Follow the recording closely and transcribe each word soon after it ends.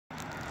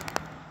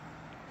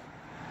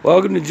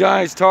Welcome to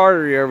Giants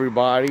Tartary,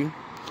 everybody.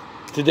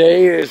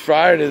 Today is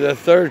Friday the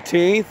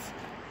 13th.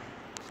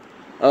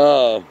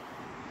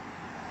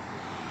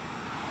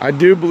 I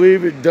do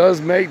believe it does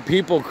make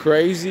people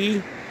crazy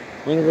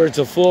whenever it's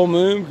a full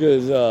moon,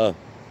 because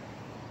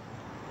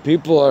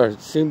people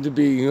seem to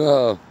be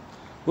a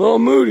little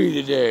moody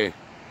today.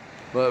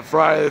 But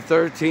Friday the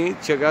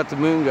 13th, check out the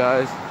moon,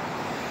 guys.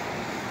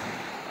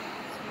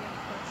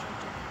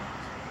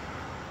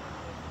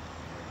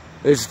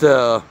 It's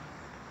the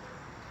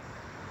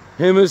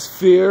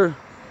hemisphere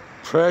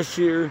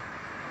pressure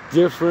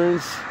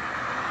difference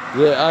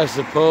that I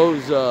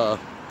suppose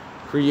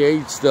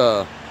creates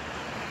the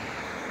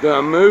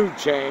mood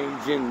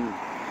change in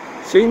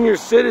senior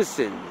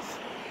citizens,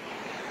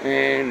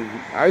 and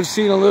I've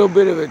seen a little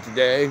bit of it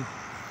today.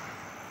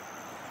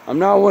 I'm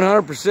not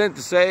 100%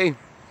 to say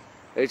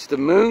it's the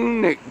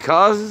moon that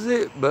causes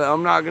it, but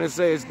I'm not going to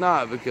say it's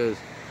not, because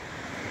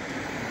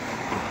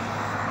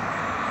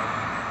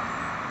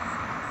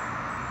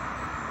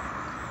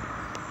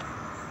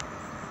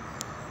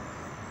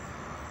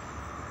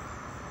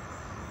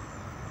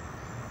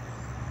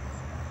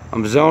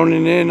I'm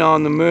zoning in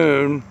on the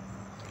moon,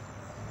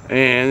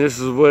 and this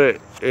is what it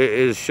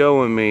is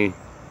showing me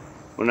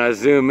when I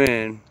zoom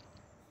in.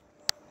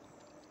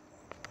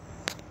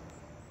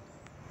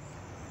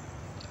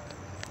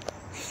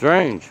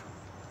 Strange.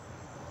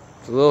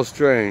 It's a little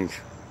strange.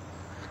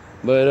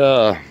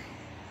 But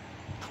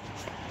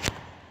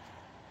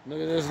look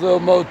at this little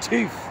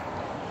motif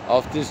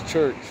off this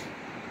church.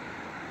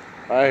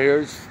 Right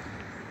here.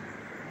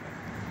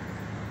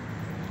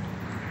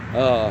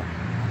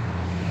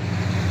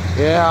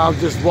 Yeah, I'm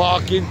just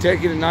walking,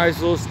 taking a nice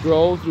little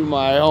stroll through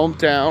my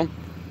hometown.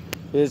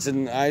 It's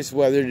nice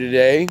weather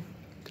today,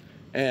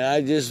 and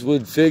I just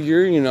would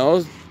figure, you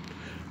know,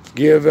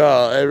 give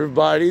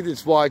everybody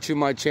that's watching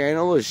my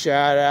channel a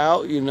shout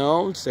out, you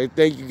know, say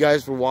thank you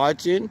guys for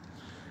watching,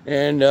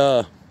 and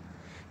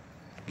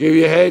give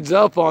you a heads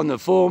up on the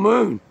full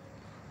moon.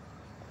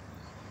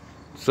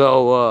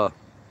 So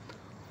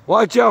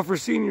watch out for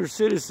senior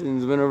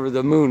citizens whenever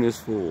the moon is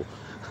full.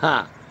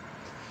 Ha!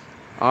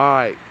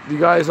 Alright, you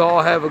guys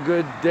all have a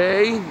good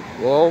day.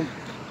 Well,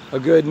 a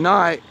good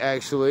night,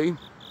 actually.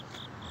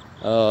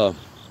 Careful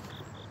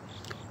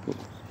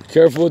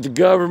with the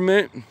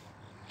government.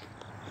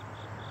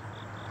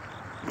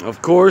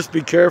 Of course, be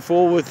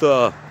careful with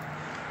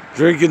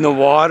drinking the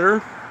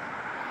water,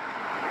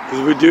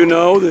 because we do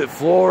know that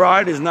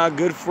fluoride is not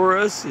good for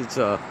us.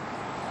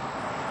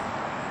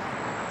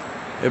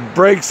 It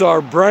breaks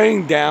our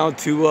brain down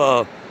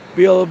to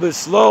be a little bit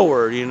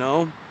slower, you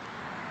know.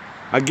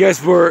 I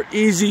guess we're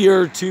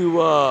easier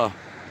to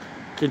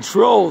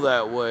control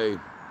that way,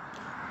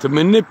 to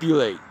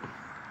manipulate.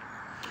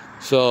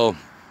 So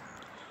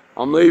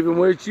I'm leaving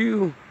with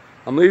you.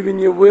 I'm leaving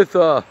you with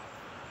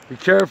be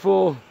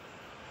careful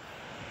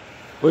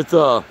with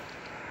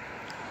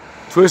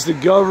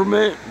twisted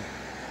government.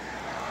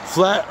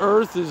 Flat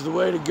Earth is the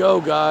way to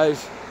go,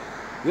 guys.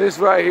 This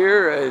right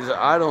here is,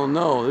 I don't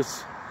know.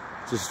 It's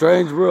a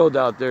strange world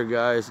out there,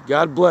 guys.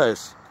 God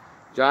bless.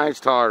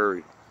 Giants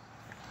Tartary.